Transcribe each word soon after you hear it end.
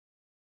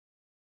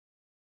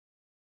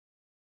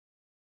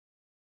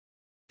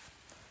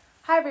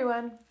Hi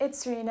everyone, it's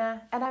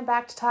Serena, and I'm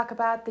back to talk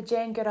about the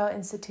Jane Goodall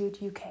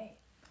Institute UK.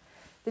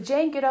 The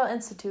Jane Goodall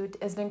Institute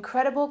is an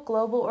incredible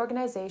global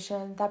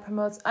organization that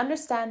promotes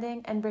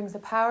understanding and brings the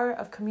power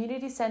of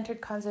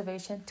community-centered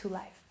conservation to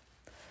life.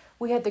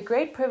 We had the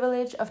great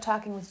privilege of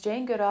talking with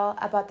Jane Goodall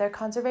about their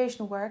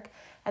conservation work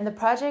and the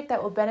project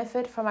that will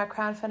benefit from our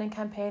crowdfunding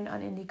campaign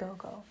on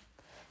Indiegogo.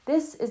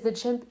 This is the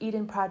Chimp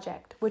Eden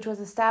Project, which was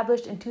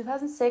established in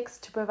 2006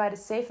 to provide a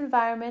safe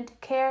environment,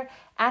 care,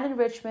 and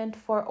enrichment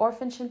for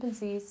orphan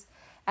chimpanzees,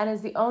 and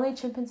is the only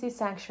chimpanzee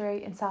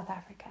sanctuary in South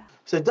Africa.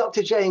 So,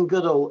 Dr. Jane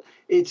Goodall,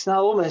 it's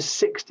now almost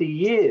 60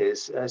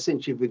 years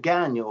since you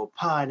began your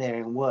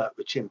pioneering work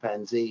with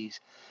chimpanzees.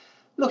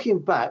 Looking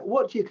back,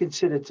 what do you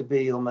consider to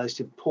be your most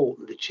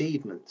important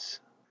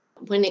achievements?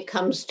 When it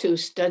comes to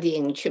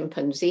studying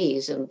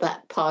chimpanzees and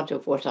that part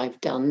of what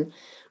I've done,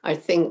 I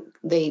think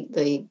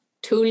the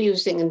tool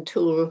using and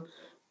tool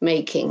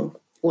making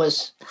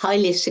was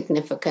highly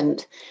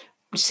significant,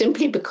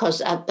 simply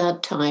because at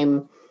that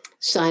time,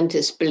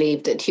 scientists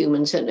believed that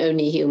humans and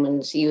only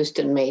humans used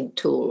and made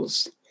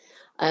tools.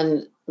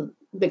 And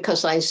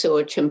because I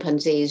saw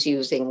chimpanzees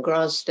using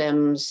grass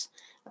stems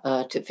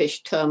to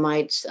fish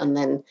termites and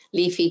then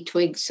leafy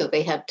twigs, so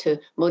they had to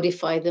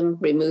modify them,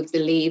 remove the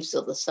leaves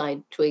or the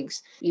side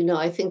twigs.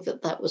 I think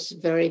that was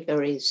very,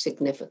 very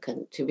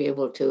significant to be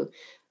able to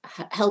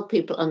help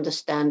people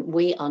understand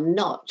we are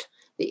not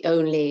the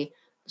only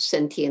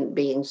sentient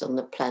beings on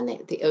the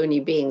planet, the only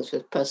beings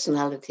with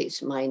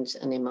personalities, minds,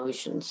 and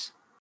emotions.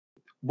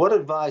 What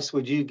advice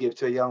would you give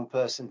to a young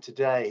person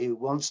today who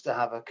wants to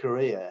have a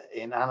career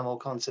in animal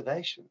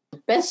conservation?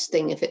 The best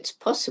thing, if it's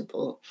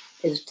possible,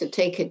 is to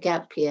take a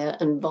gap year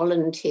and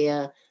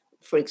volunteer,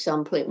 for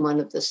example, in one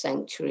of the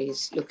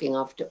sanctuaries looking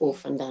after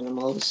orphaned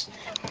animals,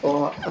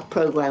 or a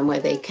program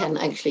where they can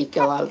actually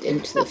go out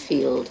into the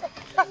field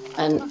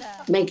and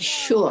make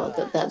sure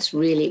that that's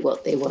really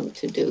what they want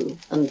to do.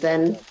 And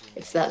then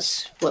if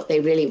that's what they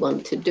really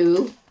want to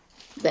do,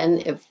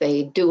 then if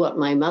they do what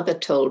my mother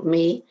told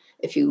me,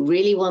 if you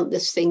really want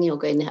this thing, you're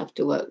going to have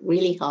to work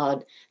really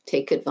hard,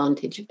 take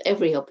advantage of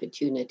every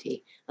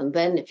opportunity. And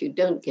then if you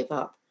don't give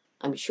up,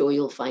 I'm sure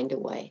you'll find a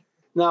way.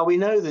 Now, we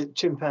know that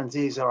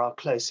chimpanzees are our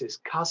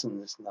closest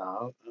cousins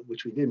now,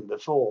 which we didn't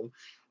before,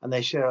 and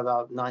they share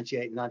about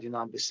 98,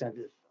 99%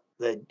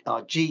 of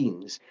our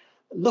genes.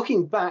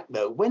 Looking back,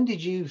 though, when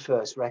did you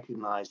first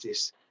recognize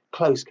this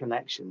close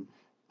connection,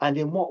 and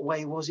in what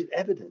way was it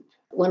evident?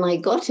 When I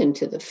got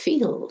into the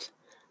field,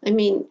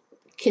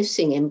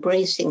 kissing,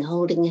 embracing,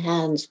 holding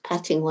hands,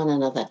 patting one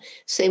another,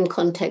 same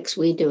context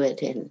we do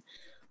it in.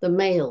 The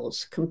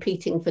males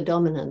competing for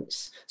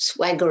dominance,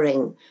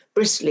 swaggering,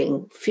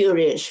 bristling,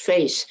 furious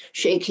face,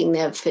 shaking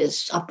their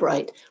fists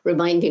upright,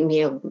 reminding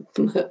me of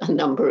a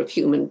number of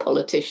human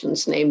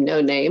politicians, name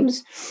no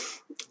names.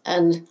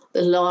 And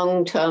the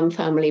long-term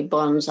family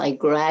bonds I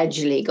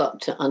gradually got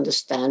to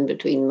understand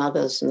between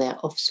mothers and their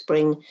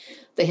offspring.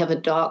 They have a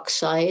dark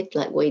side,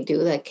 like we do.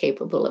 They're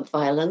capable of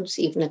violence,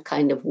 even a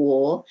kind of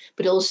war,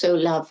 but also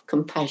love,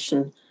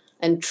 compassion,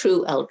 and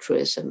true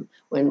altruism,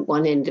 when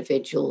one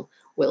individual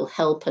will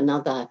help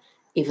another,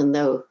 even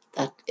though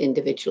that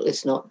individual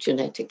is not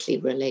genetically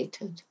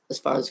related, as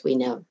far as we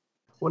know.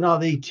 Well, now,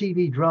 the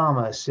TV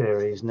drama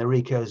series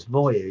Nariko's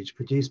Voyage,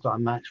 produced by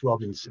Max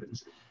Robinson,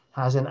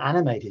 has an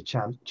animated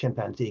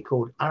chimpanzee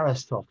called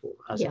Aristotle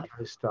as a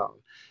co-star.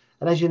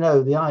 And as you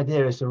know, the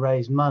idea is to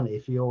raise money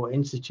for your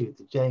institute,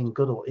 the Jane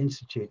Goodall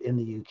Institute in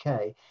the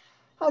UK.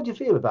 How do you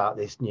feel about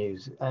this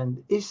news?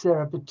 And is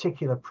there a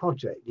particular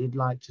project you'd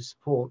like to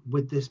support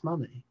with this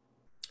money?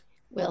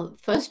 Well,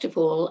 first of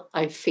all,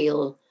 I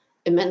feel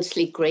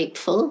immensely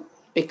grateful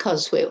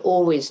because we're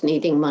always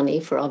needing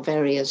money for our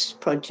various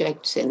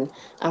projects in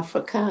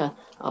Africa,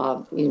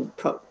 our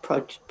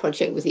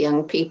project with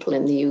young people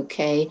in the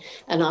UK,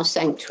 and our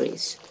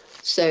sanctuaries.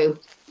 So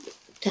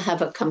to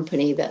have a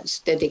company that's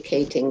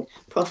dedicating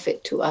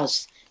profit to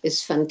us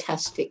is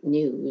fantastic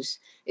news.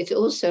 It's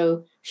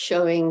also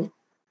showing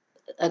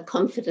a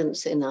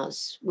confidence in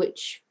us,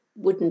 which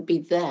wouldn't be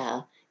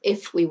there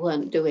if we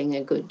weren't doing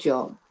a good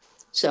job.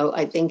 So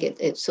I think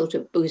it sort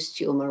of boosts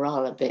your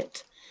morale a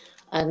bit.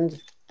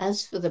 And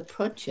as for the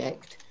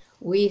project,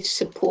 we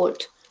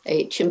support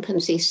a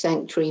chimpanzee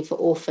sanctuary for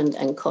orphaned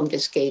and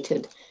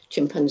confiscated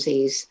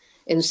chimpanzees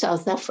in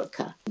South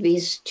Africa.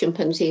 These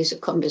chimpanzees are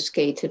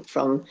confiscated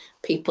from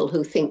people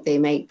who think they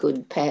make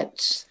good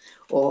pets,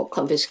 or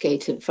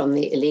confiscated from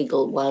the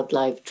illegal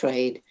wildlife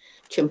trade.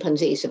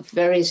 Chimpanzees are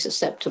very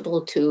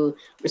susceptible to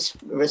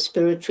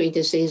respiratory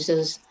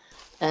diseases,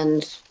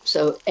 and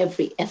so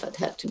every effort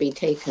had to be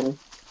taken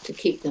to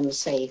keep them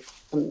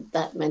safe. And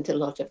that meant a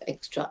lot of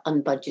extra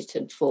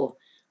unbudgeted for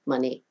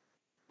money.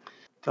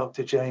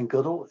 Dr. Jane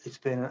Goodall, it's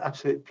been an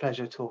absolute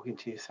pleasure talking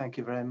to you. Thank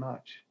you very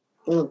much.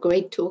 Well,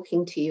 great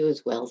talking to you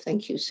as well.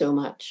 Thank you so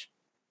much.